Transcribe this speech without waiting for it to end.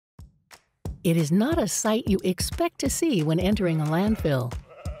It is not a sight you expect to see when entering a landfill.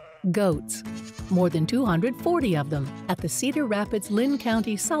 Goats. More than 240 of them at the Cedar Rapids Linn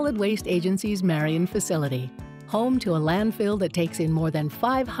County Solid Waste Agency's Marion facility. Home to a landfill that takes in more than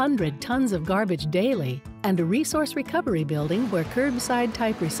 500 tons of garbage daily, and a resource recovery building where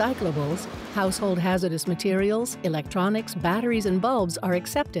curbside-type recyclables, household hazardous materials, electronics, batteries, and bulbs are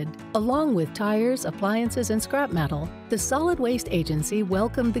accepted, along with tires, appliances, and scrap metal, the Solid Waste Agency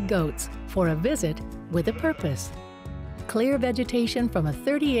welcomed the goats for a visit with a purpose. Clear vegetation from a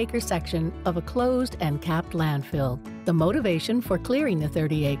 30-acre section of a closed and capped landfill. The motivation for clearing the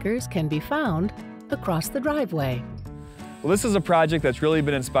 30 acres can be found across the driveway. Well, this is a project that's really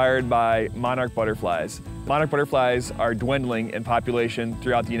been inspired by monarch butterflies. Monarch butterflies are dwindling in population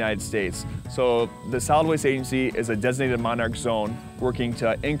throughout the United States. So the Solid Waste Agency is a designated monarch zone working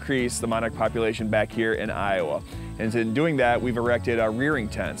to increase the monarch population back here in Iowa. And in doing that, we've erected rearing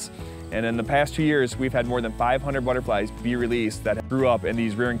tents. And in the past 2 years, we've had more than 500 butterflies be released that grew up in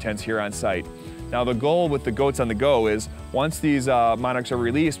these rearing tents here on site. Now the goal with the goats on the go is once these monarchs are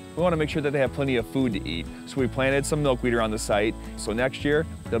released, we want to make sure that they have plenty of food to eat. So we planted some milkweed on the site. So next year,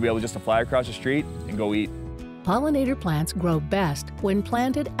 they'll be able just to fly across the street and go eat. Pollinator plants grow best when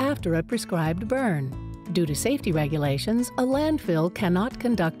planted after a prescribed burn. Due to safety regulations, a landfill cannot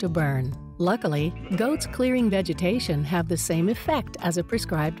conduct a burn. Luckily, goats clearing vegetation have the same effect as a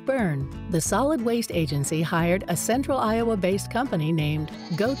prescribed burn. The Solid Waste Agency hired a central Iowa-based company named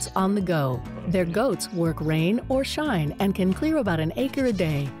Goats on the Go. Their goats work rain or shine and can clear about an acre a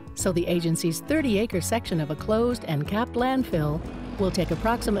day, so the agency's 30-acre section of a closed and capped landfill will take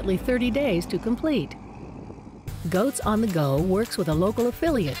approximately 30 days to complete. Goats on the Go works with a local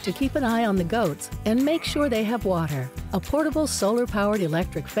affiliate to keep an eye on the goats and make sure they have water. A portable solar-powered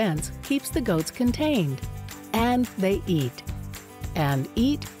electric fence keeps the goats contained. And they eat. And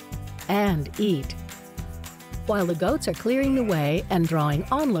eat. And eat. While the goats are clearing the way and drawing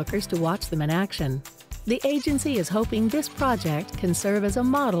onlookers to watch them in action, the agency is hoping this project can serve as a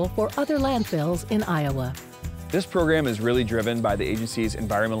model for other landfills in Iowa. This program is really driven by the agency's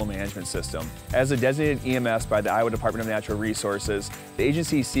environmental management system. As a designated EMS by the Iowa Department of Natural Resources, the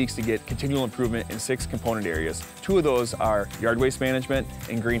agency seeks to get continual improvement in 6 component areas. 2 of those are yard waste management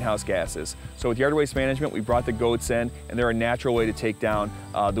and greenhouse gases. So with yard waste management, we brought the goats in, and they're a natural way to take down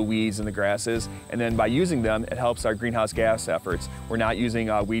the weeds and the grasses. And then by using them, it helps our greenhouse gas efforts. We're not using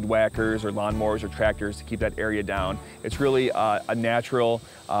weed whackers or lawnmowers or tractors to keep that area down. It's really a natural,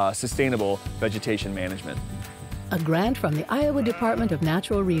 sustainable vegetation management. A grant from the Iowa Department of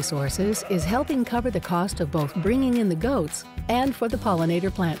Natural Resources is helping cover the cost of both bringing in the goats and for the pollinator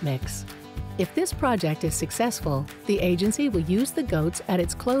plant mix. If this project is successful, the agency will use the goats at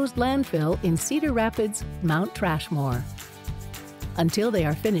its closed landfill in Cedar Rapids, Mount Trashmore. Until they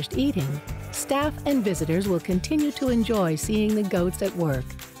are finished eating, staff and visitors will continue to enjoy seeing the goats at work.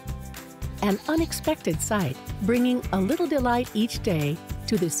 An unexpected sight, bringing a little delight each day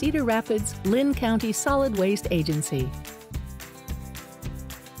to the Cedar Rapids Linn County Solid Waste Agency.